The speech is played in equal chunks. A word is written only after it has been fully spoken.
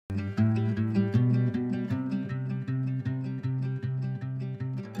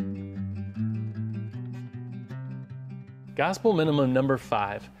Gospel minimum number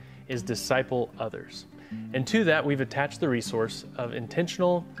 5 is disciple others. And to that, we've attached the resource of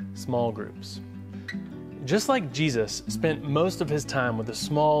intentional small groups. Just like Jesus spent most of his time with a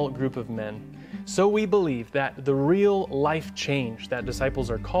small group of men, so we believe that the real life change that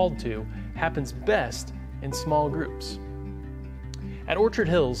disciples are called to happens best in small groups. At Orchard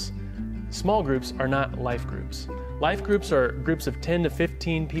Hills, small groups are not life groups. Life groups are groups of 10 to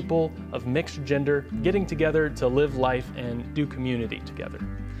 15 people of mixed gender getting together to live life and do community together.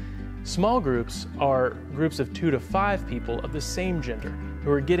 Small groups are groups of 2 to 5 people of the same gender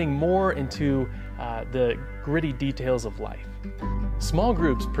who are getting more into the gritty details of life. Small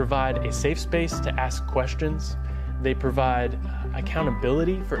groups provide a safe space to ask questions. They provide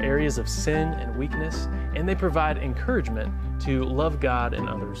accountability for areas of sin and weakness, and they provide encouragement to love God and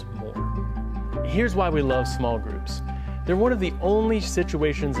others more. Here's why we love small groups. They're one of the only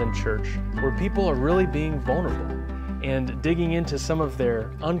situations in church where people are really being vulnerable and digging into some of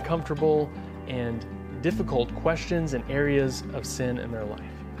their uncomfortable and difficult questions and areas of sin in their life.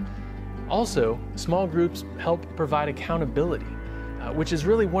 Also, small groups help provide accountability, which is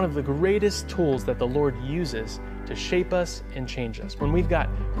really one of the greatest tools that the Lord uses to shape us and change us. When we've got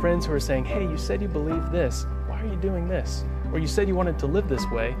friends who are saying, hey, you said you believe this, why are you doing this? Or you said you wanted to live this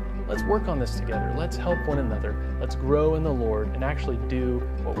way, let's work on this together. Let's help one another. Let's grow in the Lord and actually do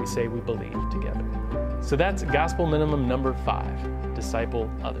what we say we believe together. So that's gospel minimum number 5,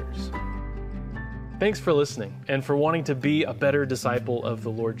 disciple others. Thanks for listening and for wanting to be a better disciple of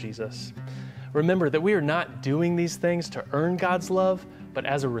the Lord Jesus. Remember that we are not doing these things to earn God's love, but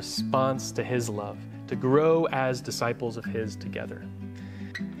as a response to His love, to grow as disciples of His together.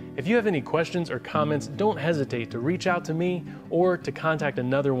 If you have any questions or comments, don't hesitate to reach out to me or to contact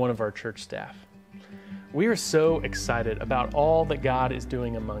another one of our church staff. We are so excited about all that God is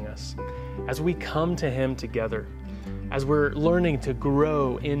doing among us as we come to Him together, as we're learning to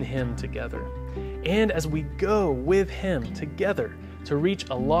grow in Him together, and as we go with Him together to reach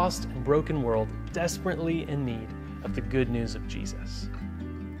a lost and broken world desperately in need of the good news of Jesus.